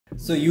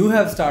So you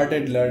have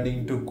started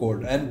learning to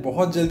code and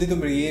बहुत जल्दी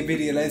तुम ये भी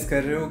realize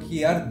कर रहे हो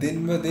कि यार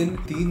दिन ब दिन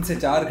 3 से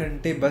 4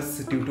 घंटे बस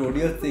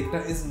tutorials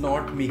देखना is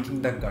not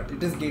making the cut.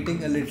 It is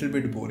getting a little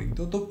bit boring.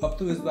 तो अब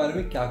तुम इस बारे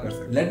में क्या कर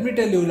सकते? Let me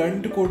tell you,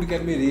 learning to code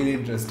can be really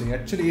interesting.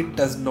 Actually, it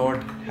does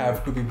not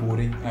have to be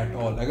boring at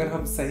all. अगर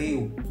हम सही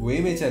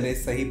way में चले,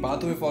 सही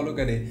pathway follow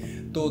करें,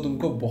 तो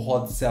तुमको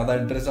बहुत ज़्यादा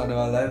इंटरेस्ट आने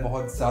वाला है,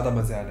 बहुत ज़्यादा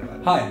मजे आने वाले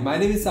हैं. Hi, my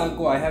name is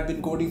Sankho. I have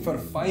been coding for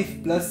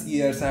 5+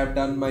 years. I have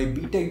done my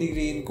BTech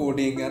degree in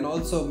coding and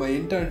also my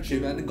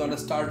internship and gonna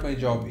start my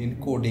job in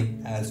coding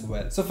as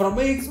well. So from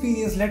my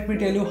experience, let me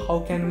tell you how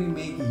can we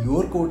make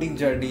your coding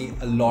journey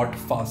a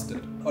lot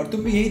faster. और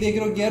तुम भी यही देख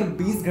रहे हो कि यार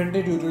 20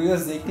 घंटे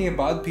ट्यूटोरियल्स देखने के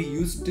बाद भी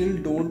you still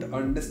don't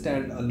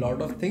understand a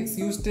lot of things.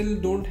 You still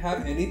don't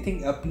have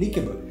anything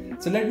applicable.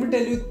 So let me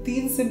tell you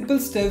 3 simple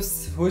steps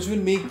which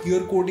will make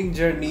your coding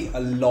journey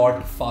a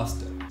lot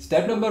faster.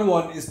 Step number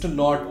 1 is to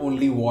not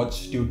only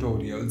watch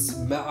tutorials.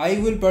 I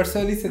will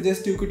personally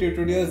suggest you कि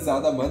tutorials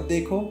ज़्यादा मत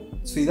देखो,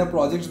 सीधा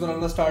projects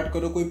बनाना start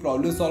करो, कोई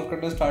problem solve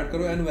करना start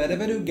करो and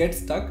wherever you get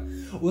stuck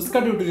उसका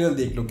tutorial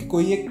देख लो कि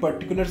कोई एक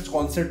particular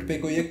concept पे,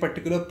 कोई एक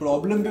particular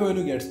problem पे when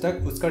you get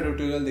stuck उसका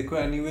tutorial देखो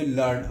and you will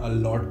learn a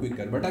lot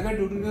quicker. But अगर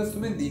tutorials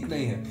तुम्हें देखना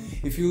ही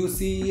है, if you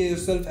see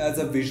yourself as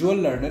a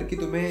visual learner कि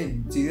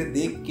तुम्हें चीज़ें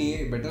देख के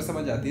better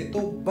समझ आती है, तो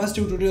बस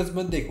tutorials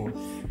मत देखो.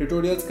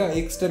 Tutorials का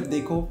एक step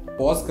देखो,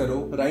 pause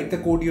करो, write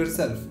the code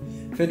yourself.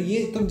 फिर ये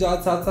तुम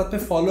साथ साथ में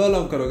follow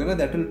along करोगे ना,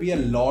 that will be a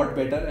lot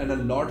better and a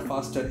lot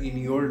faster in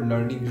your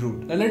learning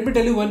route. Now let me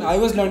tell you, when I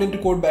was learning to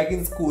code back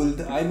in school,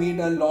 I made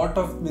a lot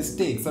of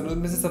mistakes. और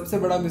उनमें से सबसे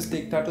बड़ा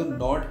mistake था to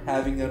not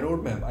having a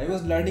roadmap. I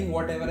was learning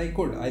whatever I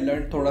could. I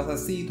learned थोड़ा सा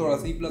C, थोड़ा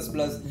C++,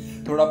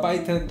 थोड़ा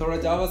Python,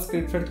 थोड़ा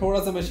JavaScript, फिर थोड़ा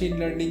सा machine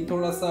learning,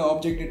 थोड़ा सा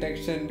object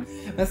detection.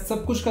 मैं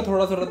सब कुछ का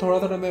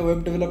थोड़ा मैं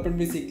web development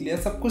भी सीख लिया,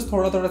 सब कुछ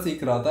थोड़ा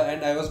सीख रहा था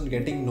and I was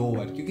getting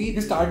nowhere.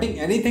 क्योंकि starting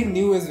anything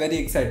new is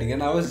very exciting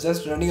and I was just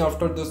running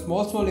after those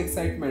small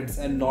excitements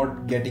and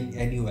not getting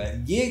anywhere.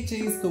 ये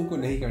चीज तुमको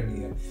नहीं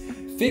करनी है.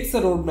 Fix a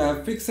roadmap,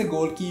 fix a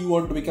goal कि you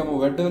want to become a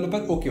web developer.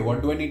 Okay,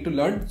 what do I need to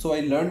learn? So I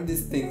learned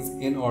these things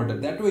in order.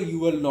 That way you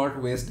will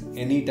not waste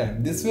any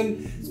time. This will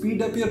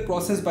speed up your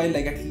process by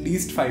like at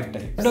least 5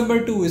 times. Number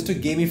 2 is to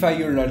gamify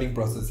your learning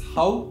process.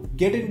 How?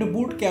 Get into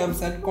boot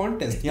camps and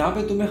contests. यहाँ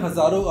पे तुम्हें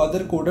हजारों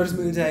other coders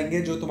मिल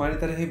जाएंगे जो तुम्हारी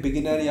तरह ही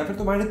beginner या फिर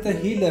तुम्हारी तरह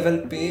ही level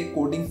पे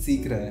coding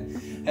सीख रहे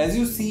हैं. As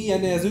you see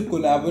and as you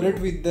collaborate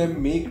with them,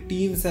 make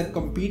teams and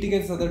compete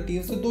against other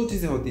teams, तो दो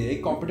चीजें होती है.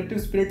 एक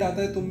competitive spirit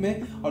आता है तुम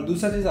में और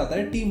दूसरा चीज आता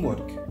है टीम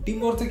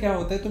वर्क से क्या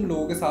होता है, तुम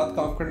लोगों के साथ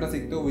काम करना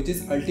सीखते हो, which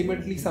is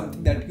ultimately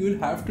something that you will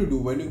have to do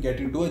when you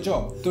get into a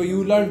job. तो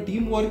you learn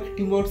टीम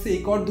वर्क से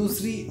एक और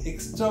दूसरी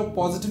एक्स्ट्रा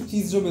पॉजिटिव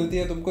चीज जो मिलती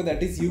है तुमको,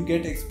 that is you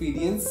get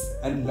experience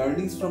and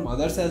learnings from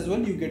others as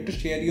well. You get to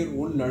share your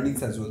own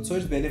learnings as well, so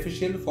it's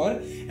beneficial for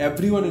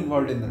everyone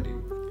involved in the team.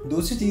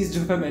 दूसरी चीज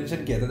जो मैं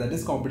mention किया था, that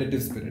is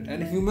competitive spirit,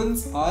 and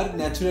humans are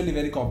naturally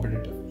very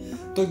competitive.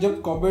 तो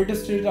जब competitive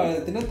spirit आ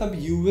जाती है ना, तब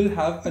you will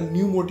have a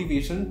new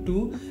motivation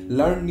to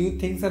learn new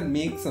things and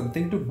make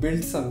something, to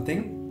build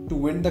something,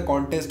 to win the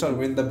contest or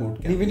win the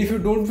bootcamp. And even if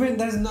you don't win,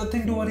 there is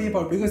nothing to worry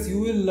about because you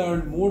will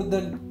learn more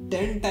than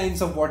 10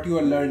 times of what you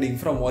are learning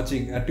from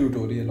watching a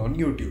tutorial on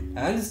YouTube.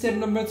 And step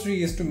number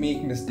 3 is to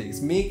make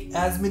mistakes. Make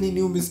as many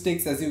new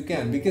mistakes as you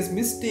can because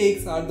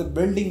mistakes are the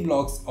building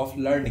blocks of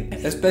learning.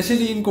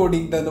 Especially in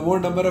coding, the more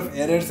number of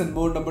errors and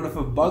more number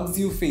of bugs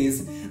you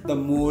face, the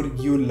more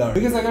you learn.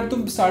 Because अगर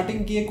तुम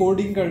starting किए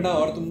coding करना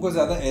और तुमको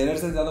ज़्यादा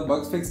errors से ज़्यादा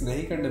bugs fix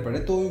नहीं करने पड़े,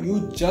 तो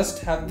you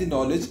just have the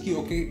knowledge कि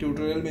okay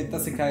tutorial में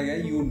इतना सिखाया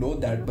गया, you know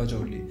that much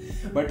only.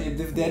 But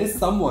if there is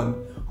someone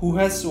who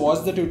has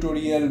watched the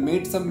tutorial,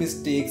 made some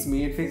mistakes,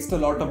 fixed a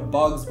lot of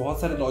bugs, बहुत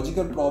सारे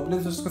logical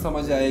problems उसको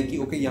समझ आए कि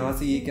okay यहाँ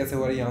से ये कैसे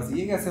हो रहा है, यहाँ से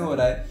ये कैसे हो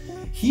रहा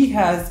है. He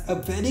has a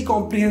very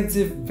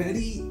comprehensive,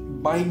 very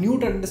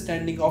minute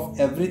understanding of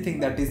everything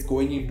that is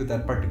going into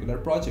that particular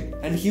project,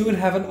 and he will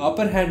have an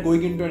upper hand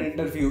going into an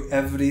interview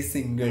every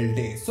single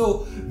day.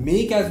 So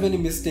make as many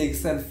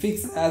mistakes and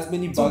fix as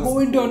many bugs. So go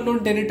into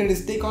unknown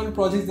territories, take on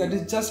projects that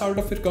is just out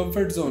of your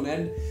comfort zone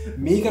and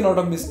make a lot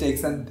of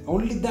mistakes, and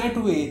only that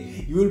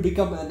way you will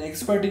become an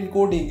expert in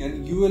coding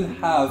and you will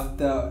have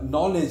the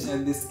knowledge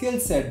and the skill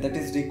set that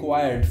is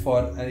required for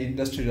an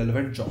industry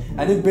relevant job.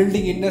 And if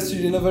building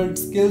industry relevant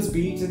skills,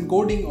 be it in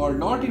coding or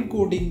not in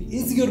coding,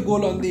 is your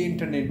goal on the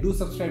internet, do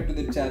subscribe to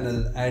the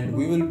channel and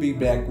we will be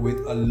back with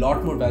a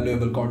lot more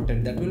valuable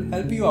content that will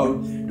help you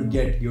out to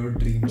get your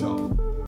dream job.